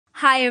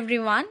Hi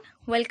everyone,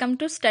 welcome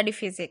to Study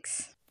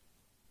Physics.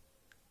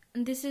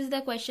 This is the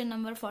question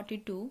number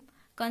 42.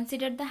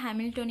 Consider the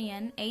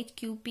Hamiltonian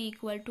HQP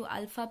equal to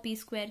alpha p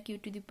square q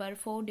to the power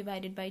 4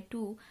 divided by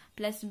 2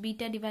 plus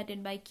beta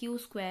divided by q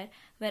square,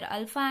 where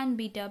alpha and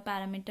beta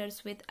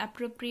parameters with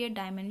appropriate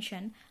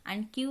dimension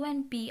and q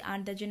and p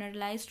are the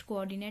generalized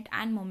coordinate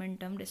and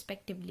momentum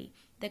respectively.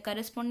 The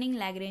corresponding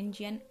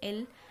Lagrangian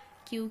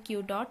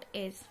LQQ dot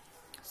is.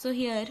 So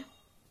here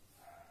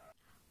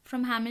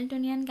from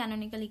Hamiltonian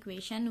canonical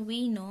equation,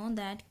 we know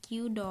that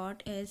Q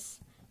dot is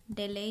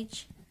del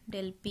H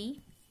del P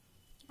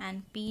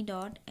and P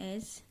dot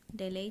is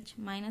del H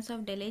minus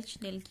of del H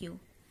del Q.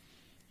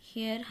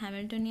 Here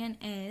Hamiltonian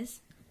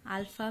is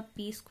alpha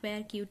P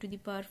square Q to the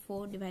power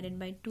 4 divided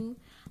by 2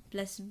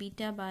 plus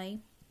beta by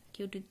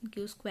Q to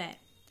Q square.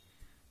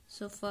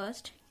 So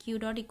first Q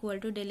dot equal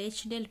to del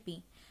H del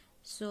P.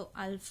 So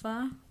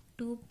alpha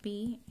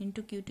 2P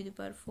into Q to the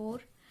power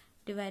 4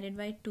 divided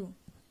by 2.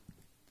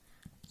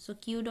 So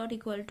Q dot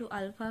equal to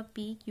alpha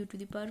P Q to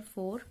the power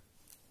 4.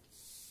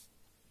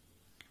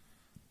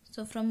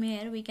 So from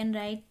here we can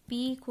write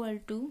P equal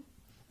to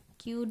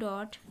Q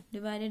dot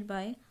divided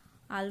by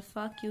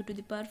alpha Q to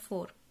the power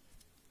 4.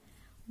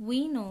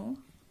 We know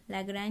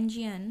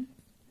Lagrangian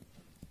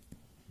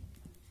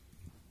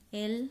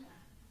L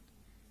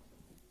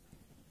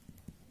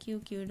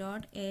Q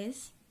dot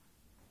is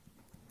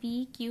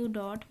PQ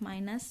dot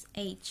minus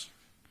H.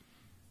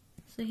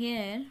 So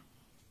here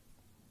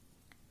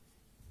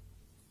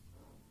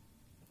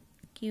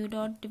Q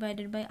dot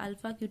divided by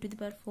alpha Q to the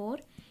power 4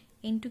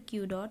 into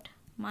Q dot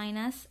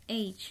minus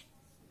H.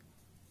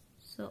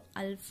 So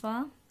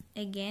alpha,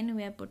 again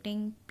we are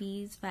putting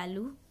P's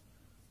value,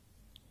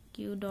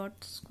 Q dot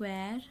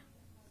square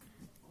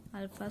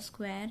alpha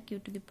square Q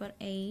to the power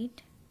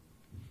 8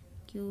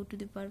 Q to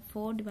the power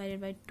 4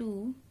 divided by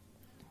 2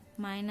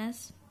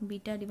 minus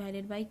beta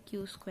divided by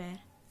Q square.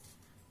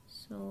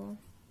 So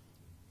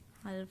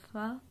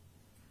alpha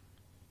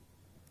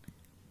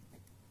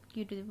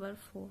Q to the power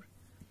 4.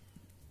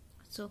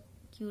 So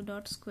Q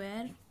dot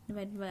square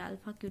divided by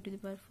alpha Q to the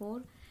power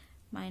 4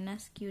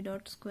 minus Q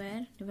dot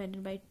square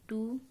divided by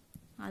 2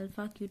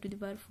 alpha Q to the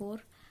power 4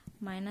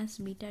 minus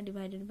beta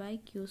divided by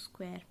Q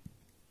square.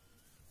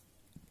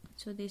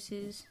 So this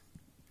is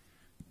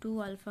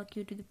 2 alpha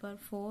Q to the power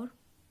 4.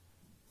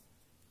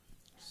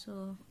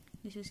 So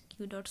this is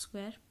Q dot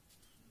square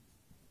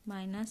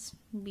minus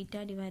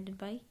beta divided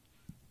by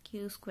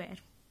Q square.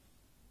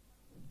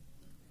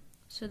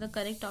 So the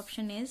correct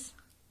option is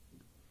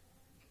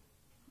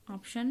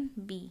option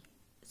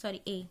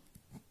A.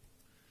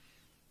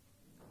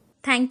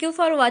 Thank you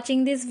for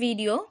watching this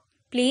video.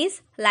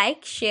 Please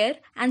like, share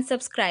and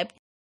subscribe.